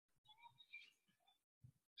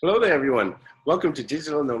Hello there, everyone. Welcome to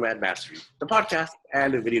Digital Nomad Mastery, the podcast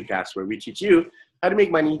and the video cast where we teach you how to make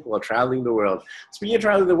money while traveling the world. Speaking of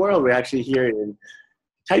traveling the world, we're actually here in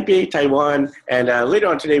Taipei, Taiwan, and later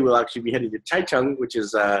on today we'll actually be heading to Taichung, which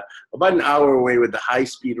is about an hour away with the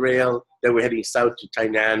high-speed rail. Then we're heading south to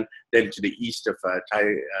Tainan, then to the east of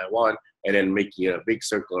Taiwan, and then making a big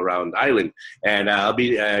circle around the island. And I'll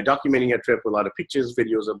be documenting a trip with a lot of pictures,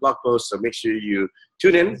 videos, and blog posts, so make sure you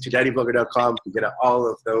tune in to daddyblogger.com to get all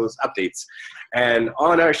of those updates. And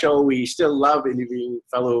on our show, we still love interviewing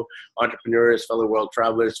fellow entrepreneurs, fellow world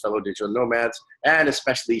travelers, fellow digital nomads, and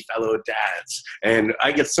especially fellow dads. And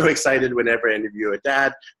I get so excited whenever I interview a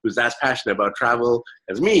dad who's as passionate about travel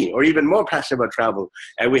as me, or even more passionate about travel.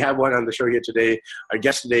 And we have one on the show here today. Our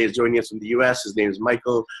guest today is joining us from the US. His name is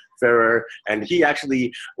Michael Ferrer, and he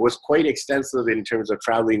actually was quite extensive in terms of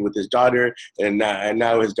traveling with his daughter, and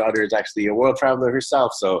now his daughter is actually a world traveler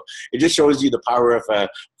herself. So it just shows you the power of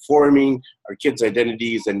forming our kids'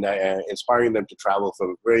 identities and inspiring them to travel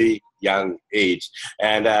from a very young age.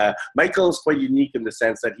 And Michael is quite unique in the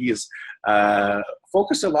sense that he is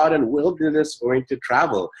focused a lot on wilderness-oriented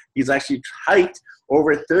travel. He's actually hiked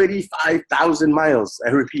over 35,000 miles.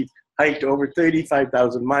 I repeat, hiked over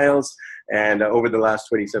 35,000 miles and over the last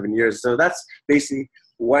 27 years. So that's basically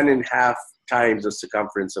 1.5 times the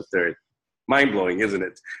circumference of the Earth. Mind-blowing, isn't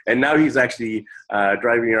it? And now he's actually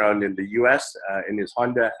driving around in the US in his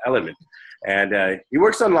Honda Element. And he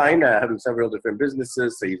works online, having several different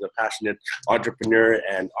businesses. So he's a passionate entrepreneur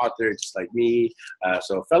and author, just like me.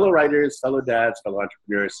 So fellow writers, fellow dads, fellow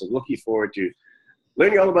entrepreneurs. So looking forward to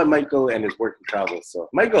learning all about Michael and his work and travel. So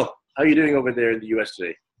Michael, how are you doing over there in the US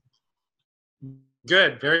today?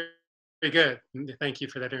 Good, very, very good. Thank you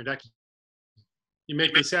for that introduction. You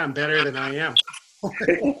make me sound better than I am.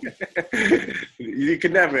 You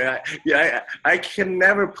can never, I can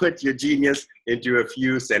never put your genius into a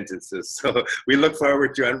few sentences. So we look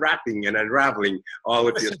forward to unwrapping and unraveling all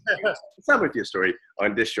of your some of your story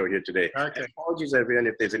on this show here today. Okay. Apologies, everyone,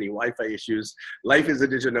 if there's any Wi-Fi issues. Life as a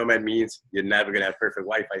digital nomad means you're never going to have perfect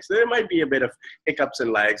Wi-Fi. So there might be a bit of hiccups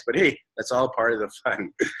and lags, but hey, that's all part of the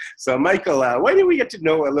fun. So Michael, why don't we get to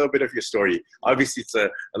know a little bit of your story? Obviously, it's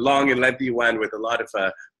a long and lengthy one with a lot of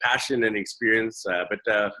passion and experience, but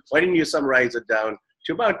why don't you summarize it down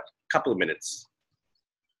to about a couple of minutes?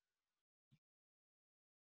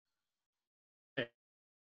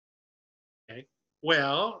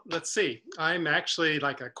 Well, let's see. I'm actually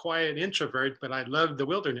like a quiet introvert, but I love the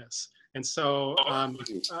wilderness. And so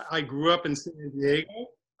I grew up in San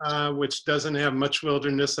Diego, which doesn't have much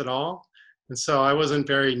wilderness at all. And so I wasn't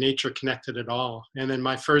very nature connected at all. And then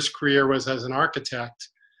my first career was as an architect.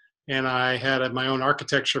 And I had my own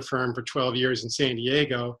architecture firm for 12 years in San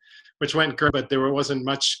Diego, which went good, but there wasn't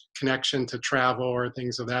much connection to travel or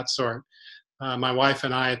things of that sort. My wife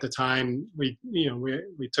and I at the time, we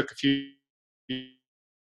took a few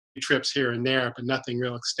trips here and there, but nothing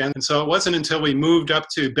real extended. And so it wasn't until we moved up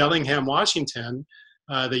to Bellingham, Washington,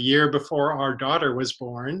 the year before our daughter was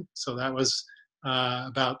born. So that was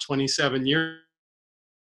about 27 years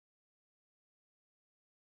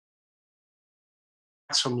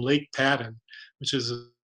from Lake Padden, which is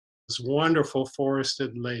this wonderful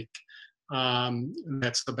forested lake.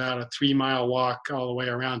 That's about a 3-mile walk all the way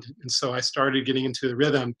around it. And so I started getting into the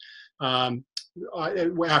rhythm.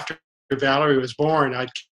 After Valerie was born, I'd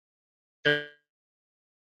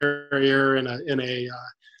carry her in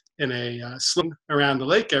a sling around the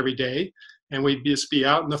lake every day, and we'd just be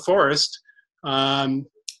out in the forest, going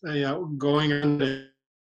on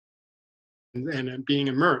and being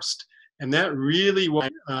immersed. And that really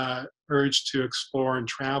was my urge to explore and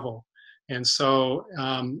travel. And so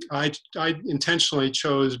I intentionally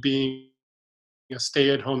chose being a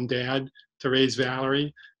stay-at-home dad to raise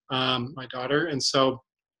Valerie, my daughter. And so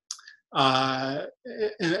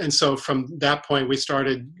so from that point, we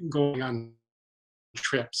started going on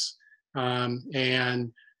trips. And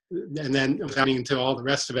then without getting into all the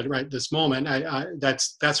rest of it right this moment,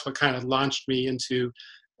 that's what kind of launched me into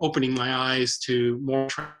opening my eyes to more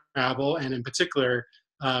travel, and in particular,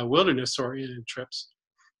 wilderness-oriented trips.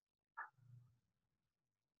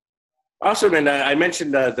 Awesome, and I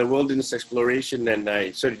mentioned the wilderness exploration,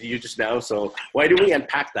 and so did you just now. So why do we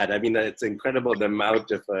unpack that? I mean, it's incredible the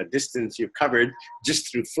amount of distance you've covered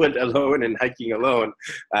just through foot alone and hiking alone.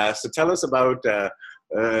 So tell us about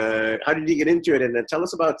how did you get into it, and then tell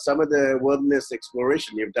us about some of the wilderness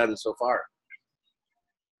exploration you've done so far.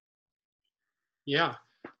 Yeah,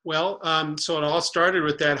 well, so it all started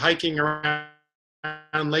with that hiking around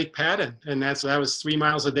Lake Padden, and that was 3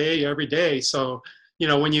 miles a day every day. So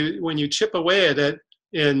when you chip away at it,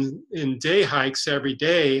 in day hikes every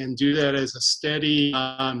day and do that as a steady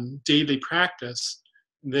daily practice,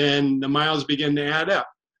 then the miles begin to add up.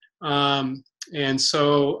 Um, and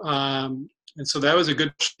so that was a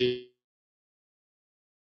good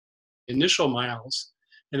initial miles.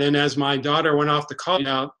 And then as my daughter went off to college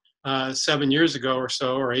out 7 years ago or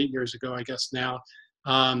so, or 8 years ago, I guess now,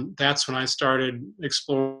 that's when I started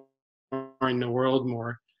exploring the world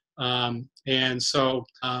more. And so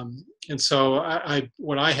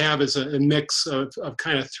what I have is a mix of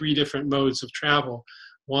kind of 3 different modes of travel.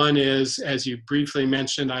 One is, as you briefly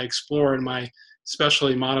mentioned, I explore in my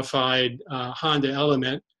specially modified Honda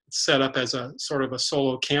Element, set up as a sort of a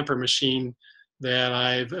solo camper machine that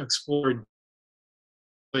I've explored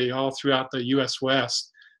all throughout the U.S.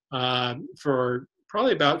 West for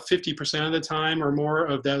probably about 50% of the time or more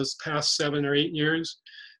of those past 7 or 8 years.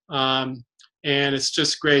 And it's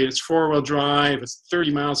just great. It's 4-wheel drive. It's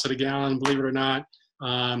 30 miles to the gallon, believe it or not.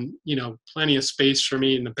 You know, plenty of space for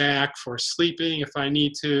me in the back for sleeping if I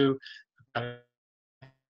need to.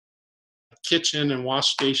 Kitchen and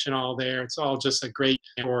wash station all there. It's all just a great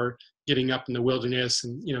for getting up in the wilderness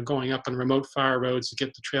and, you know, going up on remote fire roads to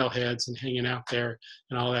get the trailheads and hanging out there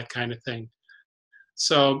and all that kind of thing.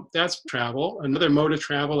 So that's travel. Another mode of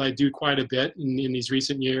travel I do quite a bit in these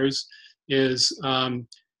recent years is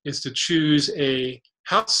to choose a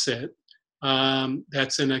house sit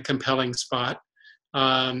that's in a compelling spot.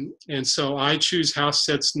 And so I choose house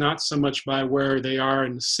sits not so much by where they are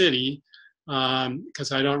in the city,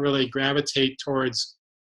 because I don't really gravitate towards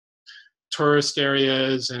tourist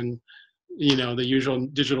areas and, you know, the usual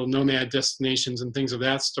digital nomad destinations and things of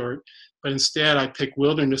that sort. But instead, I pick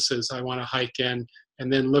wildernesses I want to hike in,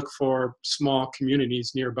 and then look for small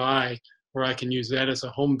communities nearby where I can use that as a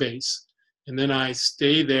home base. And then I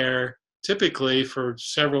stay there typically for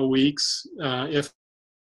several weeks, if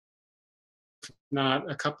not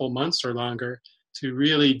a couple months or longer, to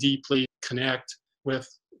really deeply connect with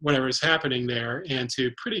whatever is happening there and to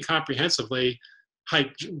pretty comprehensively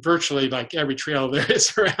hike virtually like every trail there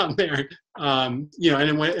is around there. You know,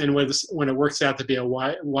 and when it works out to be a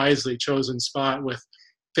wisely chosen spot with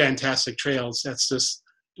fantastic trails, that's just,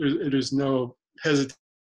 there's no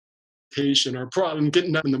hesitation or problem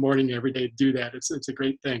getting up in the morning every day to do that. It's a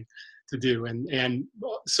great thing to do. And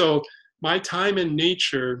so my time in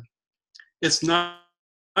nature, it's not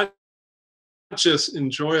just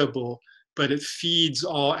enjoyable, but it feeds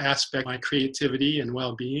all aspects of my creativity and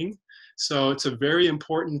well-being. So it's a very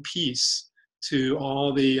important piece to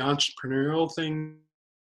all the entrepreneurial things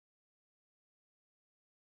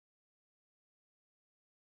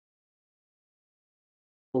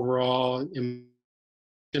overall in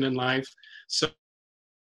life. So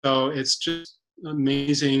it's just an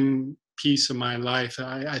amazing piece of my life,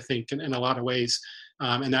 I think, in a lot of ways.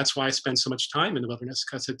 And that's why I spend so much time in the wilderness,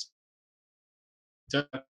 because it's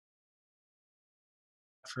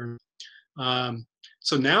for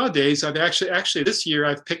so nowadays I've actually this year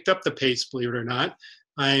I've picked up the pace, believe it or not.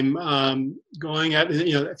 I'm going at,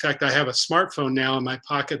 you know, in fact, I have a smartphone now in my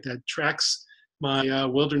pocket that tracks my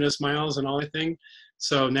wilderness miles and all that thing.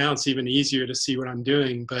 So now it's even easier to see what I'm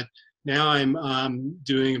doing. But now I'm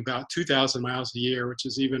doing about 2,000 miles a year, which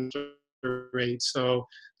is even great. So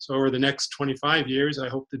over the next 25 years, I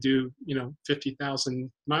hope to do, you know,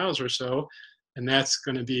 50,000 miles or so. And that's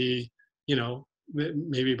going to be, you know,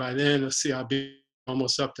 maybe by then, let's see, I'll be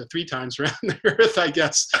almost up to 3 times around the earth, I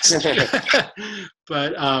guess.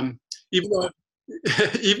 But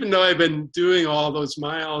even though I've been doing all those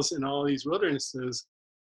miles in all these wildernesses,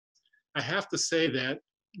 I have to say that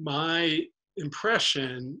my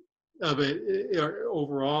impression of it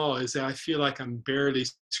overall is that I feel like I'm barely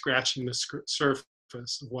scratching the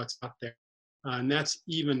surface of what's out there. And that's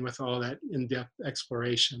even with all that in-depth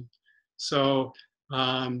exploration. So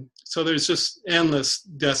there's just endless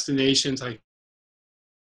destinations that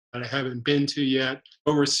I haven't been to yet.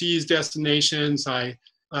 Overseas destinations, a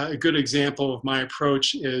good example of my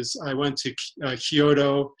approach is I went to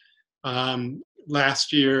Kyoto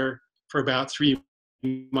last year for about 3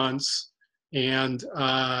 months, and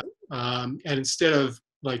instead of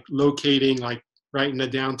like locating like right in the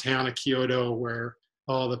downtown of Kyoto where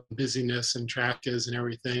all the busyness and traffic is and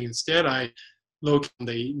everything, instead I located on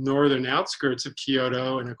the northern outskirts of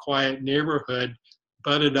Kyoto in a quiet neighborhood,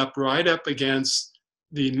 butted up right up against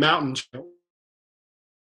the mountain trails.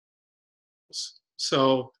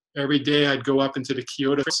 So every day I'd go up into the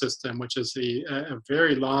Kyoto system, which is a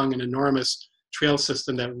very long and enormous trail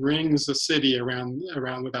system that rings the city around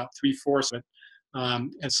about 3/4 of it.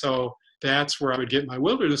 And so that's where I would get my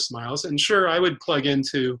wilderness miles. And sure, I would plug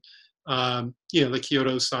into the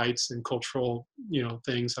Kyoto sites and cultural,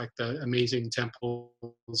 things like the amazing temples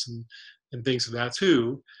and things of that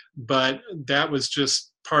too. But that was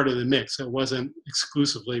just part of the mix. It wasn't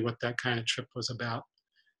exclusively what that kind of trip was about.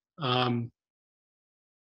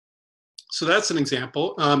 So that's an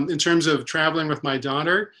example. In terms of traveling with my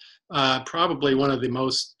daughter, probably one of the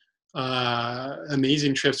most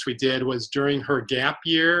amazing trips we did was during her gap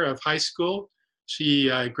year of high school. She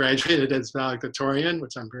graduated as valedictorian,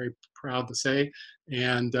 which I'm very proud to say.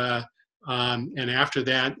 And after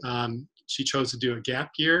that, she chose to do a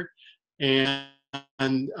gap year.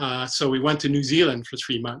 And so we went to New Zealand for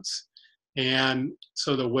 3 months. And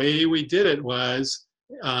so the way we did it was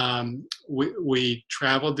we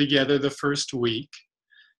traveled together the first week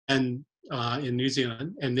and in New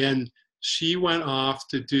Zealand. And then she went off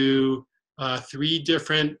to do 3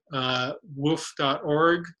 different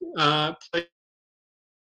WWOF.org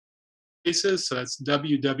places. So that's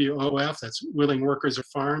WWOF, that's Willing Workers of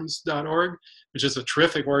Farms.org, which is a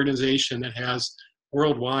terrific organization that has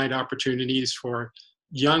worldwide opportunities for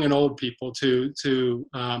young and old people to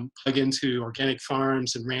plug into organic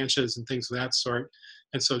farms and ranches and things of that sort.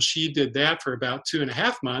 And so she did that for about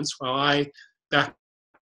 2.5 months while I backpacked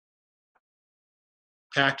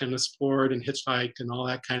and explored and hitchhiked and all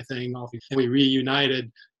that kind of thing. And we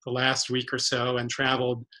reunited the last week or so and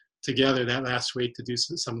traveled together that last week to do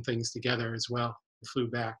some things together as well. We flew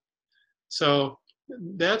back. So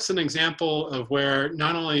that's an example of where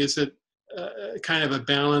not only is it kind of a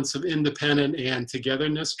balance of independent and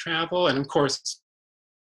togetherness travel, and of course it's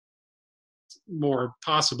more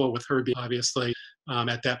possible with her being obviously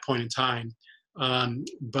at that point in time,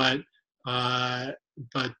 but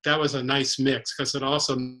that was a nice mix because it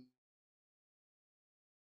also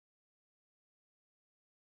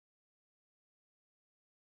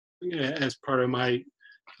as part of my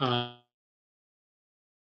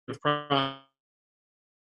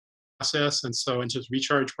process, and just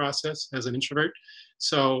recharge process as an introvert.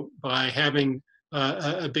 So by having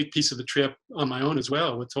a big piece of the trip on my own as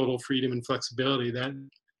well, with total freedom and flexibility, that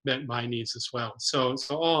met my needs as well. So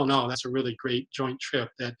all in all, that's a really great joint trip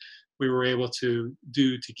that we were able to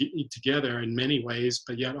do together in many ways,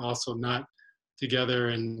 but yet also not together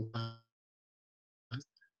and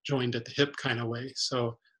joined at the hip kind of way.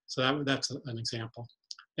 So that's an example.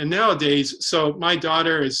 And nowadays, so my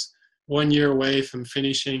daughter is 1 year away from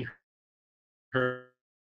finishing her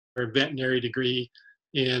veterinary degree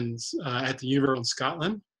at the University in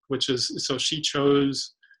Scotland, which is, so she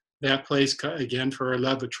chose that place again for her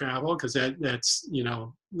love of travel, because that's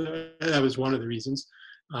that was one of the reasons.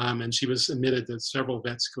 And she was admitted to several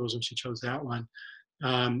vet schools and she chose that one.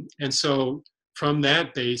 And so from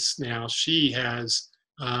that base now, she has,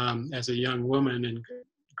 as a young woman in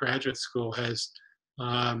graduate school, has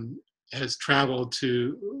traveled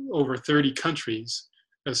to over 30 countries.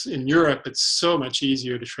 Because in Europe, it's so much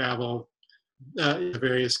easier to travel in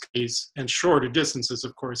various cases, and shorter distances,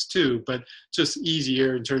 of course, too, but just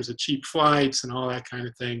easier in terms of cheap flights and all that kind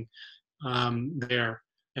of thing there.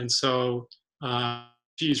 And so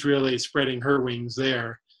she's really spreading her wings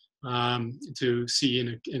there to see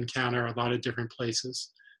and encounter a lot of different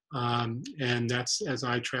places. And that's as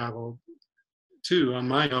I travel too on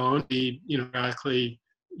my own, we radically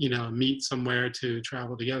meet somewhere to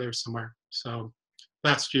travel together somewhere. So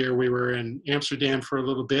last year we were in Amsterdam for a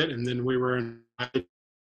little bit, and then we were invited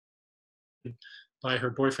by her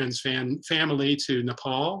boyfriend's family to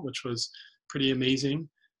Nepal, which was pretty amazing.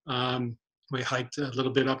 We hiked a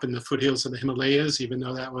little bit up in the foothills of the Himalayas, even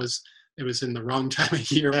though it was in the wrong time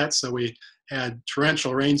of year. So we had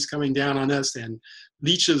torrential rains coming down on us and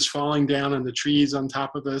leeches falling down on the trees on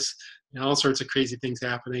top of us, and all sorts of crazy things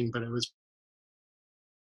happening, but it was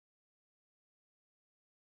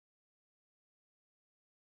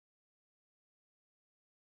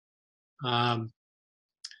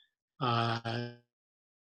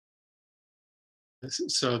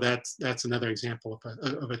so that's another example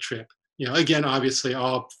of a trip. Again, obviously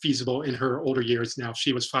all feasible in her older years. Now, if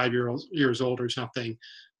she was 5 years old or something,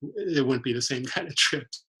 it wouldn't be the same kind of trip.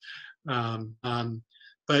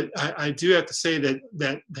 But I do have to say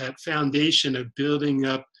that foundation of building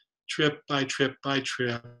up trip by trip by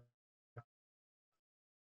trip,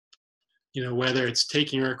 whether it's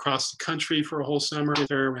taking her across the country for a whole summer with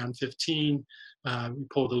her around 15, we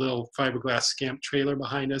pulled a little fiberglass Scamp trailer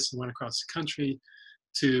behind us and went across the country,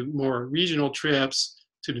 to more regional trips,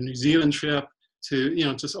 to the New Zealand trip, to,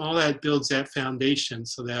 just all that builds that foundation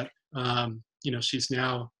so that, she's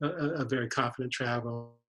now a very confident traveler.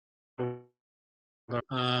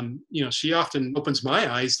 She often opens my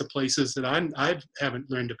eyes to places that I haven't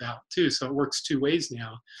learned about too. So it works 2 ways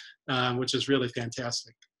now, which is really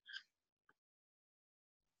fantastic.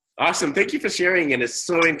 Awesome. Thank you for sharing. And it's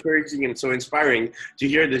so encouraging and so inspiring to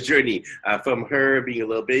hear the journey from her being a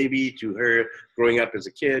little baby to her growing up as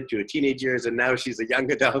a kid to her teenage years. And now she's a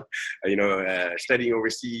young adult, studying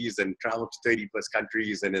overseas and traveled to 30 plus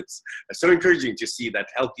countries. And it's so encouraging to see that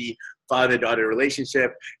healthy father-daughter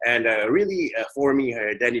relationship and really forming her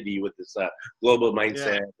identity with this global mindset.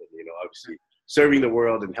 Yeah. And, obviously serving the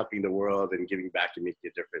world and helping the world and giving back and making a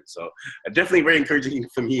difference. So definitely very encouraging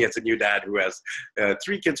for me as a new dad who has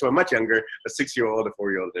 3 kids who are much younger, a 6-year-old, a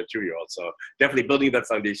 4-year-old, and a 2-year-old. So definitely building that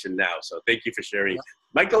foundation now. So thank you for sharing. Yeah.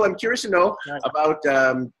 Michael, I'm curious to know about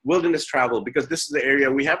wilderness travel, because this is the area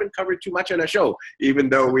we haven't covered too much on our show. Even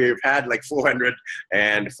though we've had like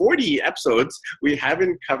 440 episodes, we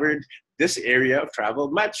haven't covered this area of travel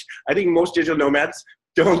much. I think most digital nomads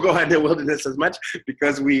don't go out in the wilderness as much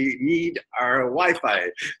because we need our Wi-Fi.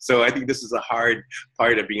 So I think this is a hard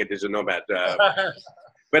part of being a digital nomad.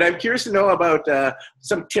 But I'm curious to know about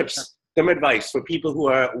some tips, some advice for people who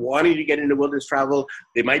are wanting to get into wilderness travel.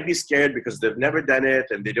 They might be scared because they've never done it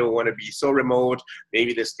and they don't want to be so remote.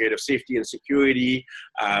 Maybe they're scared of safety and security.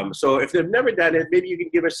 So if they've never done it, maybe you can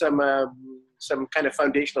give us some kind of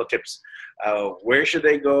foundational tips. Where should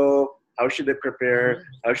they go? How should they prepare?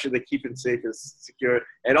 How should they keep it safe and secure?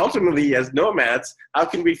 And ultimately, as nomads, how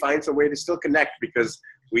can we find some way to still connect? Because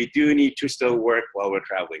we do need to still work while we're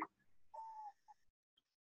traveling.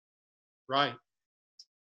 Right.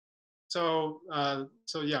 So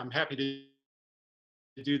yeah, I'm happy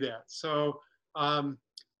to do that. So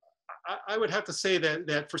I would have to say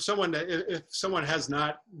that for someone if someone has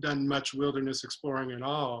not done much wilderness exploring at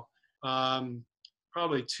all,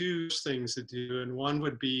 probably 2 things to do, and one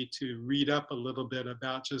would be to read up a little bit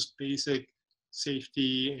about just basic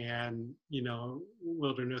safety and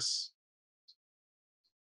wilderness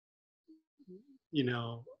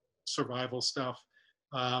survival stuff,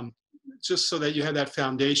 just so that you have that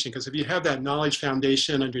foundation, because if you have that knowledge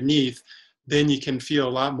foundation underneath, then you can feel a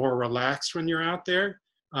lot more relaxed when you're out there.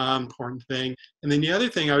 Important thing. And then the other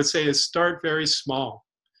thing I would say is start very small.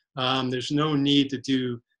 There's no need to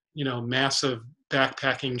do massive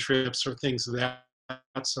backpacking trips or things of that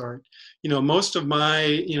sort. Most of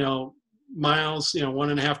my miles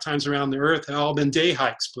 1.5 times around the earth have all been day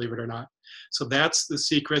hikes, believe it or not. So that's the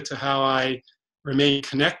secret to how I remain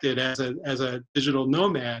connected as a digital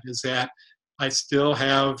nomad, is that I still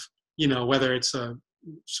have whether it's a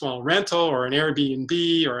small rental or an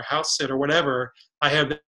Airbnb or a house sit or whatever, I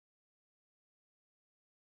have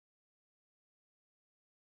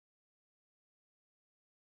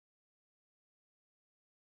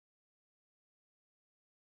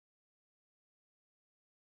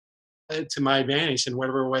to my advantage in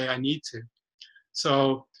whatever way I need to.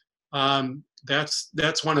 So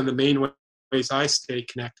that's one of the main ways I stay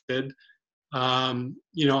connected.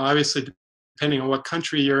 Obviously, depending on what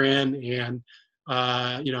country you're in and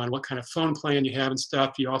and what kind of phone plan you have and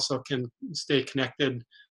stuff, you also can stay connected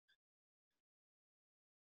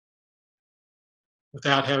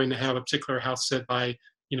without having to have a particular house set by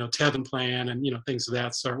Tevin plan and things of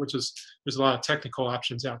that sort. There's a lot of technical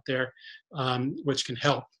options out there which can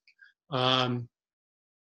help. Um,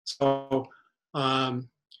 so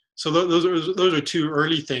those are 2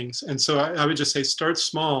 early things, and so I would just say start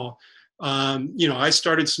small. I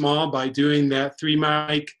started small by doing that 3-mile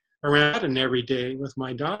hike around every day with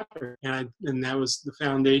my daughter, and that was the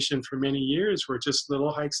foundation for many years. Were just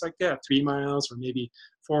little hikes like that, 3 miles or maybe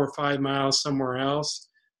 4 or 5 miles somewhere else.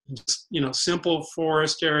 Just simple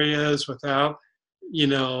forest areas without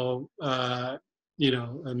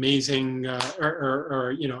amazing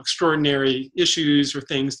or extraordinary issues or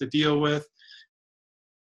things to deal with,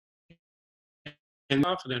 and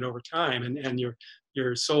confident over time, and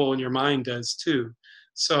your soul and your mind does too.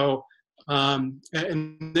 So and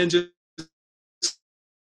then just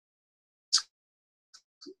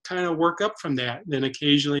kind of work up from that. Then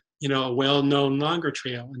occasionally, a well-known longer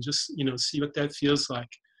trail, and just see what that feels like.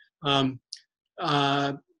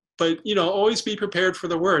 But always be prepared for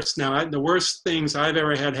the worst. Now, the worst things I've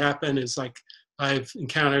ever had happen is like I've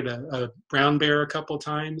encountered a brown bear a couple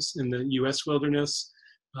times in the U.S. wilderness.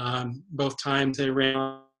 Both times they ran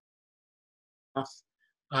off.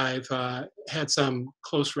 I've had some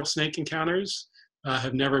close rattlesnake encounters.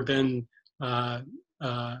 Have never been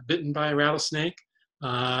bitten by a rattlesnake,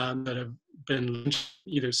 but have been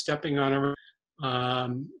either stepping on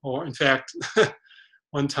them, or in fact,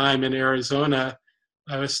 one time in Arizona,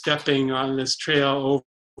 I was stepping on this trail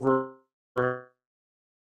over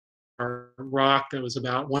a rock that was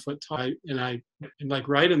about 1 foot tall, and like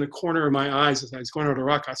right in the corner of my eyes as I was going over the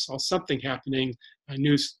rock, I saw something happening. I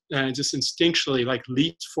knew, and I just instinctually like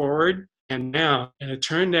leaped forward now, and it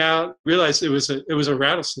turned out, realized it was a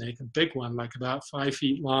rattlesnake, a big one, like about 5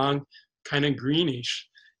 feet long, kind of greenish.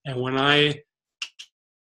 And when I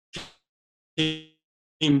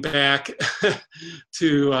came back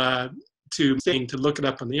to look it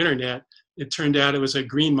up on the internet, it turned out it was a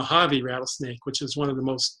green Mojave rattlesnake, which is one of the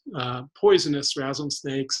most poisonous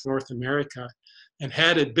rattlesnakes in North America. And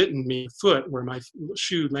had it bitten me in the foot, where my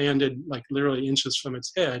shoe landed like literally inches from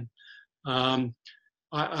its head,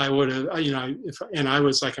 I would have, and I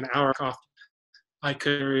was like an hour off, I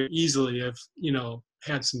could very easily have,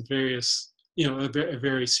 had some various, a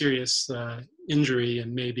very serious injury,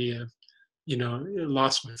 and maybe have,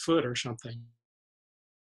 lost my foot or something.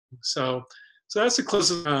 So that's the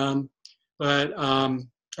closest. But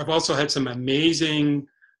I've also had some amazing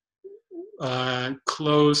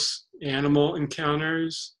close animal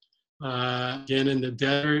encounters. Again, in the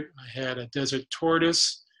desert, I had a desert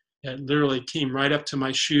tortoise that literally came right up to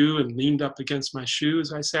my shoe and leaned up against my shoe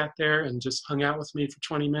as I sat there and just hung out with me for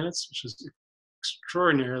 20 minutes, which is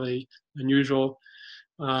extraordinarily unusual.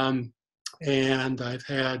 And I've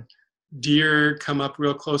had deer come up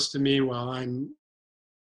real close to me while I'm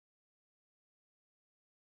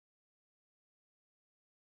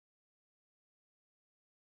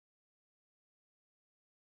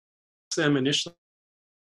them initially.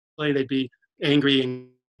 They'd be angry and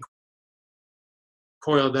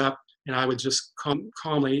coiled up, and I would just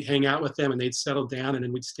calmly hang out with them, and they'd settle down, and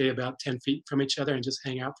then we'd stay about 10 feet from each other and just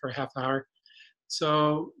hang out for a half hour.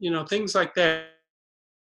 So, things like that,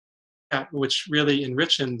 which really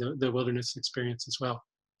enrich the wilderness experience as well.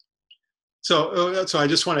 So I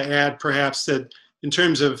just want to add perhaps that in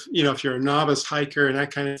terms of, if you're a novice hiker and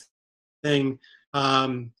that kind of thing,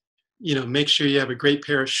 make sure you have a great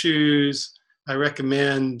pair of shoes. I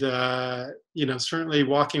recommend, certainly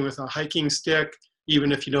walking with a hiking stick,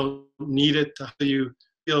 even if you don't need it, to help you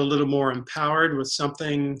feel a little more empowered with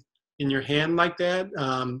something in your hand like that,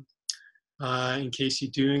 in case you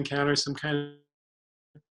do encounter some kind of.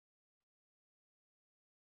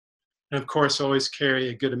 And of course, always carry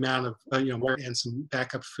a good amount of, water and some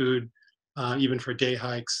backup food, even for day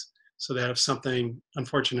hikes, so that if something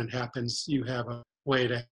unfortunate happens, you have a way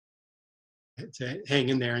to hang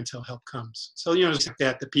in there until help comes. So, just like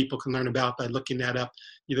that people can learn about by looking that up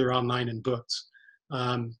either online in books.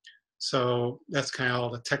 So that's kind of all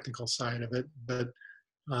the technical side of it. But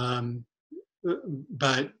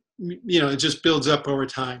it just builds up over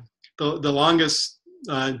time. The longest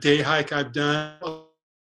day hike I've done,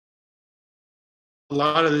 a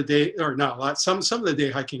lot of the day, or not a lot, some of the day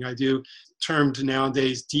hiking I do termed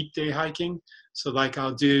nowadays deep day hiking. So like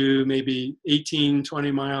I'll do maybe 18,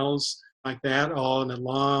 20 miles like that, all in a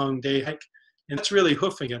long day hike. And that's really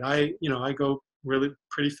hoofing it. I go really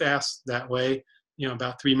pretty fast that way,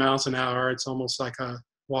 about 3 miles an hour. It's almost like a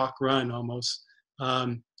walk run almost.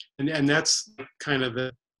 And that's kind of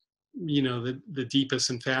the deepest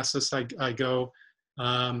and fastest I go.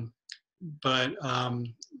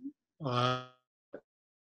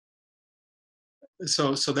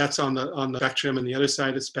 So that's on the spectrum, and the other side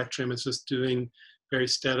of the spectrum is just doing very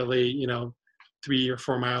steadily, 3 or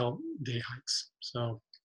 4 mile day hikes. So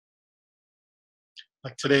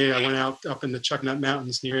like today I went up in the Chucknut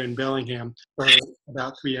Mountains here in Bellingham for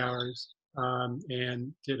about 3 hours,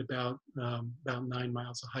 and did about 9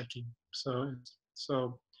 miles of hiking. So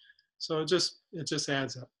it just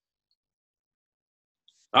adds up.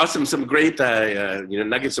 Awesome. Some great,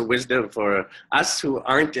 nuggets of wisdom for us who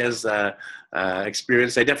aren't as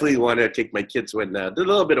experienced. I definitely want to take my kids when they're a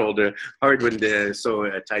little bit older, hard when they're so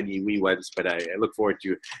tiny wee ones, but I look forward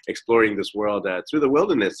to exploring this world through the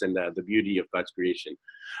wilderness and the beauty of God's creation.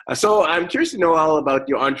 So I'm curious to know all about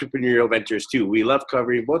your entrepreneurial ventures too. We love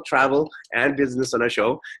covering both travel and business on our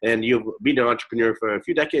show, and you've been an entrepreneur for a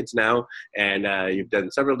few decades now, and you've done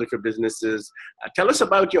several different businesses. Tell us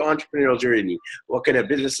about your entrepreneurial journey. What kind of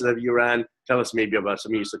businesses have you run? Tell us maybe about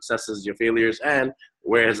some of your successes, your failures, and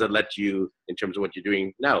where has it led you in terms of what you're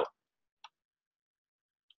doing now?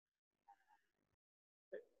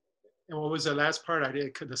 And what was the last part?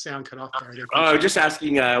 The sound cut off there. I was just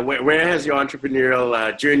asking, where has your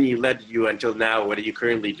entrepreneurial journey led you until now? What are you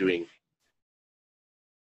currently doing?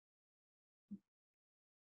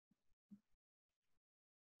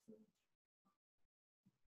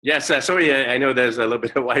 Yes, sorry, I know there's a little bit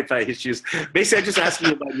of Wi-Fi issues. Basically, I'm just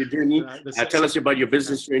asking about your journey. Tell us about your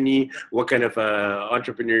business journey. What kind of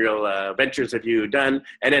entrepreneurial ventures have you done?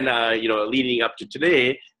 And then, leading up to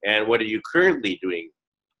today, and what are you currently doing?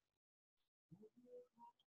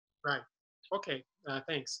 Right. Okay.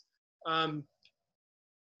 Thanks.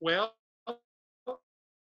 Well,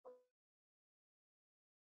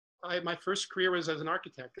 my first career was as an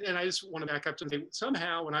architect. And I just want to back up to say,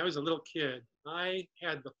 somehow when I was a little kid, I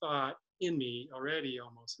had the thought in me already,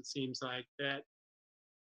 almost, it seems like, that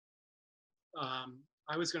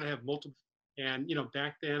I was going to have multiple, and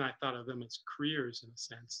back then I thought of them as careers in a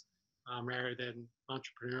sense, rather than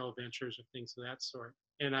entrepreneurial ventures or things of that sort.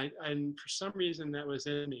 And for some reason that was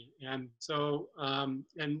in me. And so, and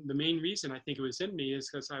the main reason I think it was in me is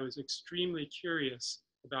because I was extremely curious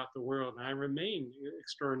about the world, and I remain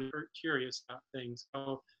extraordinarily curious about things.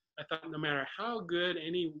 So I thought no matter how good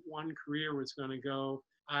any one career was going to go,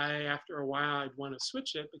 after a while, I'd want to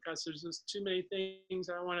switch it because there's just too many things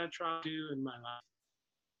I want to try to do in my life.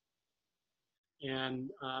 And,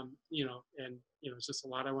 it's just a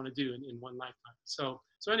lot I want to do in one lifetime. So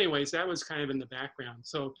anyways, that was kind of in the background.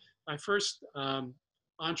 So my first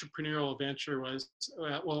entrepreneurial venture was,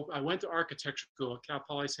 I went to architecture school at Cal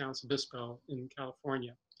Poly San Luis Obispo in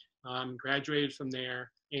California, graduated from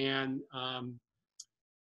there, and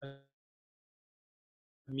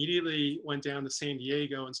immediately went down to San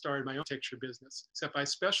Diego and started my own architecture business, except I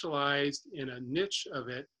specialized in a niche of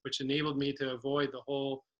it, which enabled me to avoid the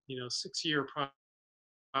whole 6-year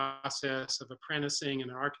process of apprenticing in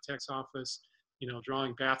an architect's office,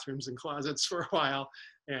 drawing bathrooms and closets for a while,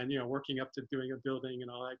 and working up to doing a building and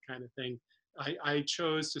all that kind of thing. I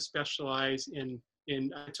chose to specialize in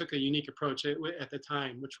I took a unique approach at the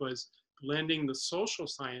time, which was blending the social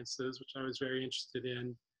sciences, which I was very interested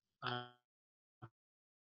in,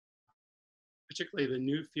 particularly the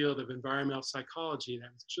new field of environmental psychology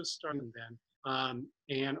that was just starting then,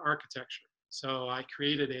 and architecture. So I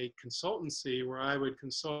created a consultancy where I would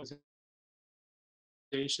consult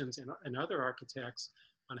and other architects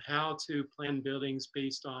on how to plan buildings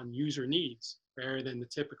based on user needs, rather than the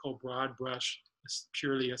typical broad brush,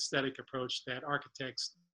 purely aesthetic approach that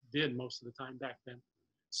architects did most of the time back then.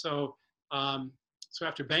 So, so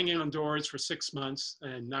after banging on doors for 6 months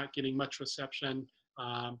and not getting much reception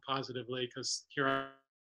positively, because here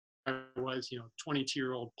I was,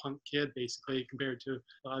 22-year-old punk kid, basically, compared to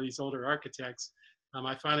a lot of these older architects.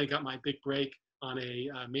 I finally got my big break on a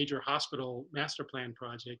major hospital master plan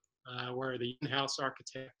project, where the in-house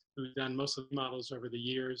architect, who's done most of the models over the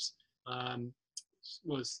years,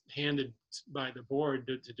 was handed by the board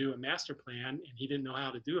to do a master plan, and he didn't know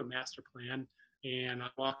how to do a master plan, and I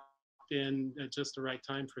walked in at just the right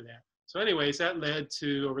time for that. So anyways, that led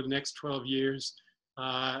to, over the next 12 years,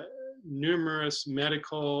 numerous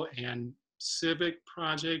medical and civic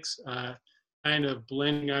projects, kind of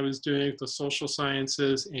blending I was doing with the social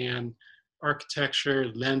sciences and architecture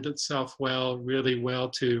lend itself really well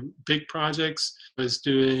to big projects. I was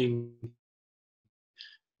doing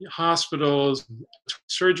hospitals,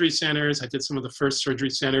 surgery centers. I did some of the first surgery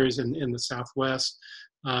centers in the Southwest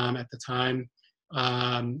at the time,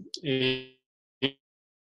 and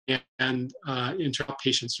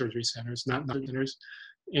inpatient surgery centers, not centers.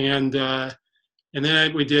 And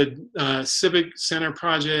then we did civic center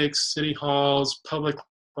projects, city halls, public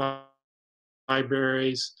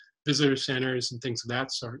libraries, visitor centers, and things of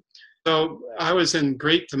that sort. So I was in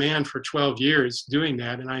great demand for 12 years doing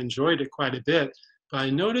that, and I enjoyed it quite a bit. But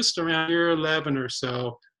I noticed around year 11 or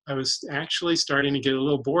so, I was actually starting to get a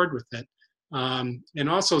little bored with it. And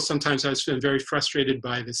also sometimes I was feeling very frustrated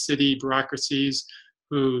by the city bureaucracies,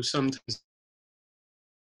 who sometimes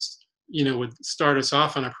would start us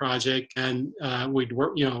off on a project, and we'd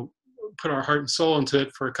work, put our heart and soul into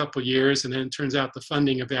it for a couple of years, and then it turns out the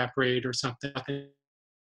funding evaporated or something. Nothing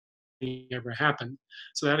ever happened.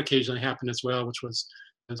 So that occasionally happened as well, which was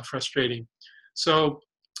frustrating. So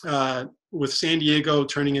with San Diego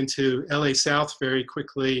turning into LA South very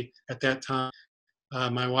quickly at that time,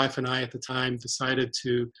 my wife and I at the time decided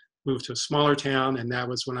to move to a smaller town, and that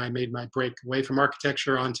was when I made my break away from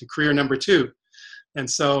architecture onto career number 2. And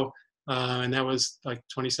so, and that was like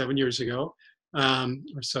 27 years ago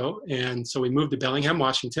or so. And so we moved to Bellingham,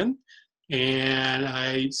 Washington, and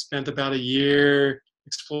I spent about a year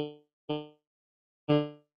exploring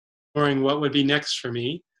what would be next for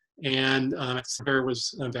me. And there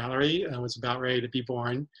was Valerie, was about ready to be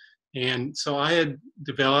born. And so I had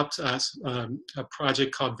developed a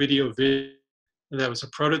project called Video Vid, that was a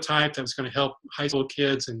prototype that was going to help high school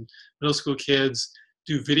kids and middle school kids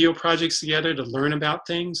do video projects together to learn about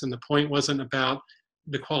things. And the point wasn't about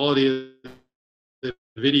the quality of the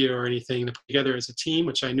video or anything, to put together as a team,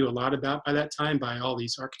 which I knew a lot about by that time, by all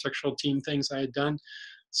these architectural team things I had done.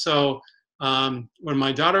 So when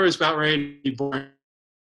my daughter was about ready to be born,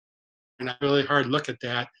 and I had a really hard look at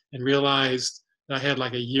that and realized that I had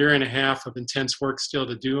like a year and a half of intense work still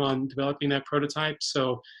to do on developing that prototype.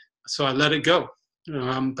 So I let it go.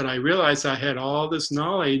 But I realized I had all this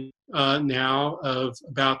knowledge now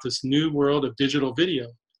about this new world of digital video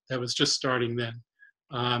that was just starting then,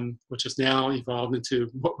 which has now evolved into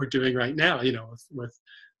what we're doing right now, with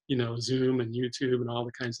Zoom and YouTube and all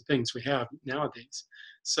the kinds of things we have nowadays.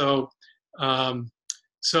 So,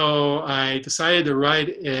 so I decided to write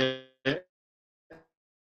a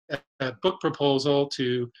book proposal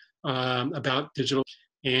to about digital,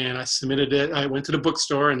 and I submitted it. I went to the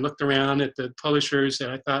bookstore and looked around at the publishers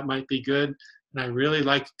that I thought might be good, and I really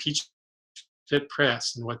liked Peach Fit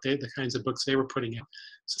Press and the kinds of books they were putting out.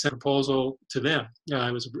 So I sent a proposal to them.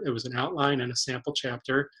 It was an outline and a sample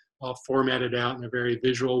chapter, all formatted out in a very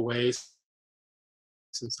visual way,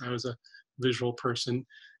 since I was a visual person.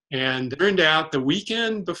 And it turned out the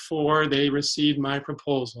weekend before they received my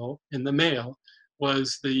proposal in the mail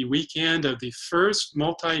was the weekend of the first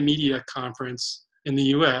multimedia conference in the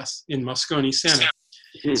US in Moscone Center.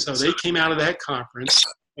 So they came out of that conference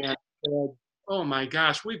and said, oh my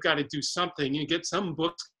gosh, we've got to do something and get some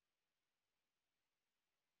books.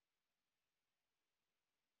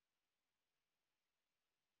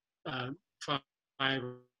 Five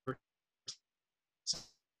or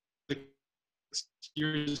 6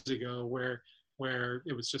 years ago where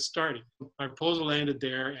it was just starting. My proposal landed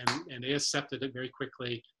there, and they accepted it very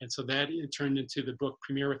quickly. And so that it turned into the book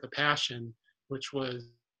Premiere with a Passion, which was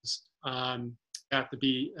got to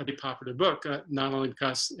be a big popular book, not only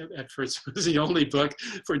because at first it was the only book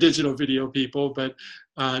for digital video people, but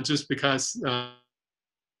just because I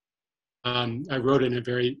wrote it in a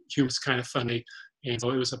very humorous, kind of funny, and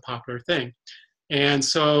so it was a popular thing. And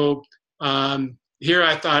so here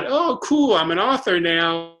I thought, oh, cool, I'm an author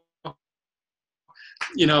now.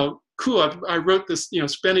 Cool, I wrote this,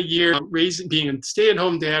 spent a year being a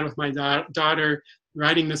stay-at-home dad with my daughter,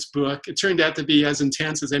 writing this book. It turned out to be as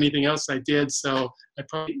intense as anything else I did, so I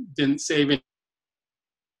probably didn't save it.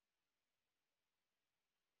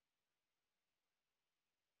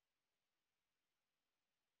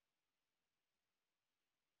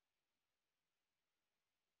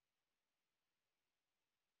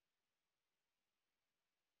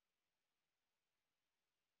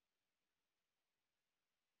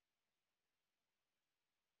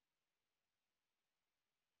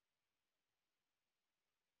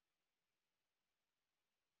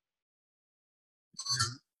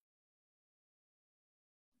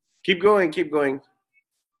 Keep going, keep going.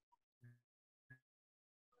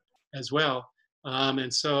 As well.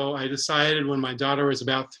 And so I decided when my daughter was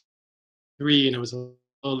about 3 and it was a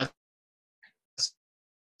little less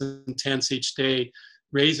intense each day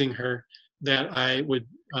raising her, that I would,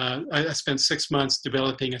 I spent 6 months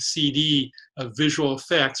developing a CD of visual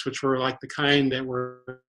effects, which were like the kind that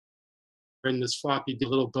were in this floppy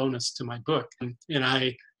little bonus to my book. And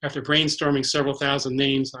I, after brainstorming several thousand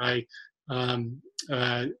names, I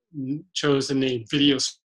chose the name Video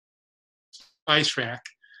Spice Rack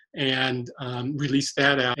and released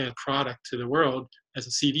that out as a product to the world as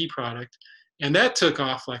a CD product. And that took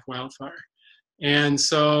off like wildfire. And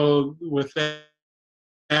so with that,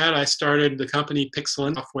 I started the company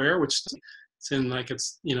Pixelin Software, which it's in like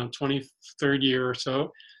its 23rd year or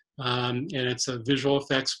so. And it's a visual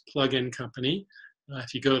effects plugin company.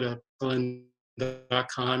 If you go to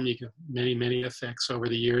pixelin.com, you get many effects over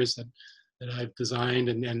the years that I've designed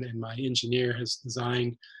and my engineer has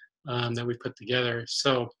designed that we put together.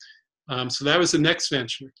 So that was the next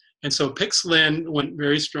venture. And so Pixelin went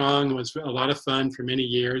very strong, was a lot of fun for many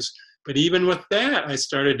years. But even with that, I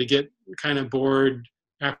started to get kind of bored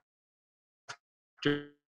after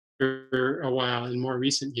a while in more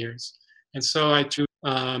recent years. And so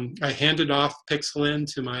I handed off Pixelin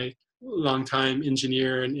to my longtime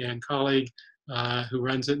engineer and colleague who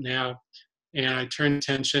runs it now. And I turned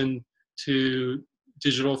attention to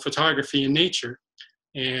digital photography in nature.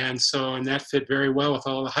 And that fit very well with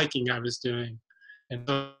all the hiking I was doing. And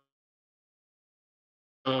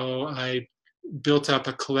so I built up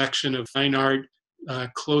a collection of fine art,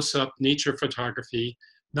 close-up nature photography,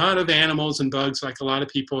 not of animals and bugs like a lot of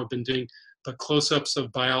people have been doing, but close-ups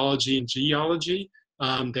of biology and geology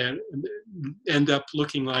that end up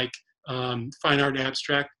looking like fine art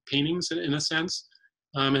abstract paintings in a sense.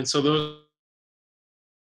 And so those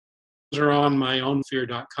are on my own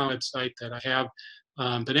fear.com website that I have.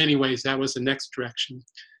 But anyways, that was the next direction.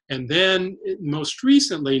 And then most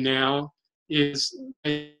recently now is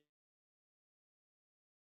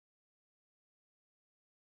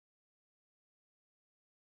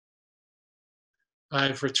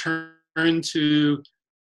I've returned to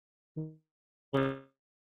what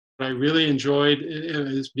I really enjoyed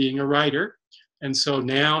is being a writer. And so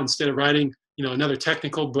now instead of writing, another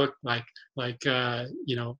technical book like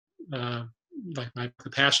the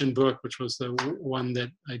Passion book, which was the one that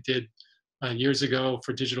I did years ago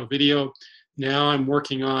for digital video. Now I'm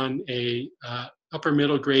working on a upper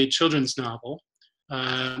middle grade children's novel.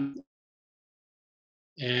 And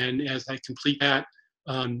as I complete that,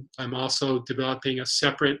 I'm also developing a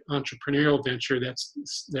separate entrepreneurial venture that's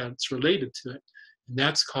related to it. And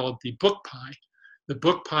that's called the Book Pie. The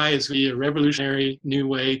Book Pie is a revolutionary new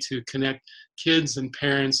way to connect kids and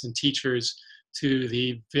parents and teachers to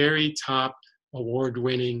the very top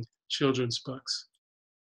award-winning children's books.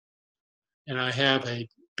 And I have a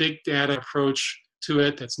big data approach to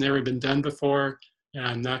it that's never been done before. And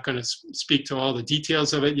I'm not going to speak to all the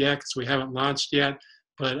details of it yet because we haven't launched yet.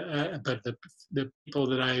 But the people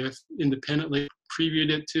that I have independently previewed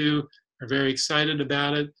it to are very excited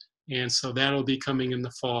about it. And so that'll be coming in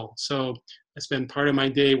the fall. So I spend part of my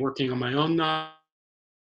day working on my own novel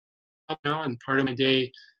and part of my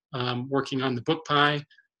day working on the Book Pie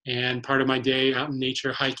and part of my day out in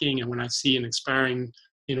nature hiking. And when I see an inspiring,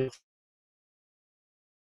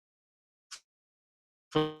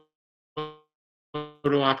 photo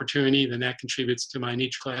opportunity, then that contributes to my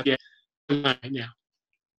nature class right now.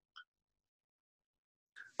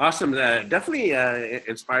 Awesome. Definitely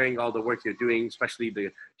inspiring all the work you're doing, especially the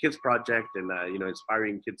Kids Project and,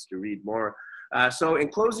 inspiring kids to read more. So in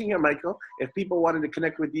closing here, Michael, if people wanted to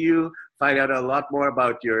connect with you, find out a lot more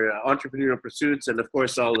about your entrepreneurial pursuits and, of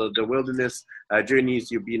course, all of the wilderness journeys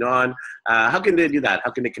you've been on, how can they do that? How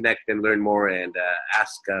can they connect and learn more and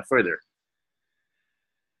ask further?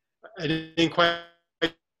 I didn't quite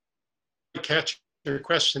catch your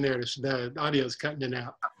question there. The audio is cutting in and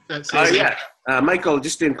out. Michael,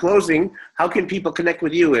 just in closing, how can people connect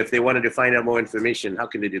with you if they wanted to find out more information? How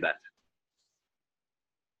can they do that?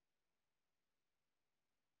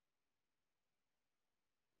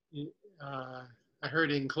 I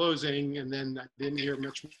heard in closing, and then I didn't hear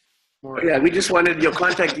much more. Yeah, we just wanted your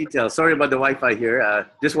contact details. Sorry about the Wi-Fi here.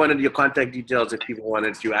 Just wanted your contact details if people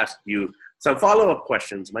wanted to ask you some follow-up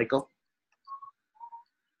questions, Michael.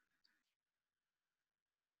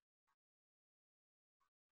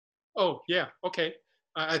 Oh, yeah, okay.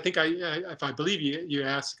 I think if I believe you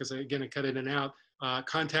asked, because again, I cut in and out,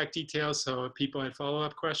 contact details, so if people had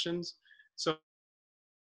follow-up questions. So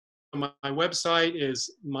my website is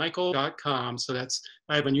michael.com. So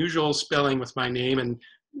I have unusual spelling with my name, and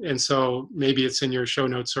so maybe it's in your show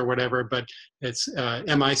notes or whatever, but it's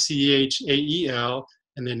Michael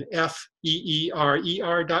and then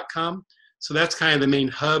FEERER.com. So that's kind of the main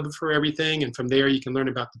hub for everything. And from there, you can learn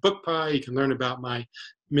about the Book Pie. You can learn about my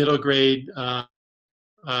middle grade book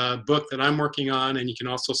that I'm working on. And you can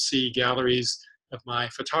also see galleries of my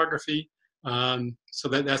photography. So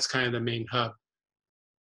that's kind of the main hub.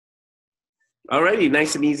 Alrighty,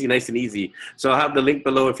 nice and easy. So I'll have the link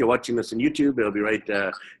below if you're watching this on YouTube. It'll be right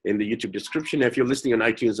in the YouTube description. If you're listening on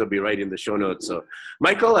iTunes, it'll be right in the show notes. So,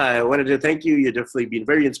 Michael, I wanted to thank you. You've definitely been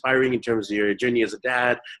very inspiring in terms of your journey as a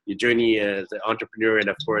dad, your journey as an entrepreneur, and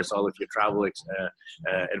of course, all of your travel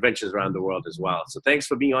adventures around the world as well. So thanks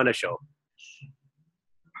for being on the show.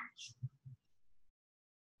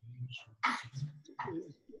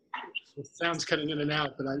 It sounds cutting in and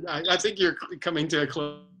out, but I think you're coming to a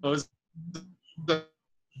close.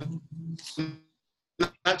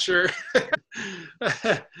 Not sure.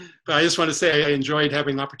 But I just want to say I enjoyed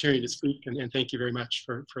having the opportunity to speak, and thank you very much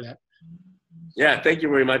for that. Yeah, thank you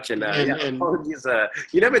very much. And apologies.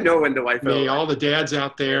 You never know when the Wi-Fi. May all the dads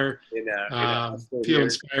out there feel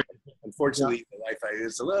inspired. Unfortunately, the Wi-Fi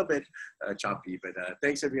is a little bit choppy, but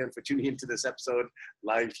thanks everyone for tuning into this episode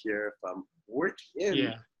live here from work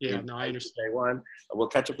in No, I understand. Taiwan. We'll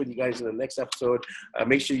catch up with you guys in the next episode.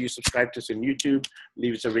 Make sure you subscribe to us on YouTube,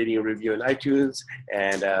 leave us a rating and review on iTunes,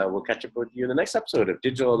 and we'll catch up with you in the next episode of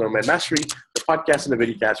Digital Nomad Mastery, the podcast and the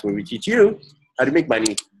videocast where we teach you how to make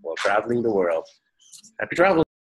money while traveling the world. Happy travel.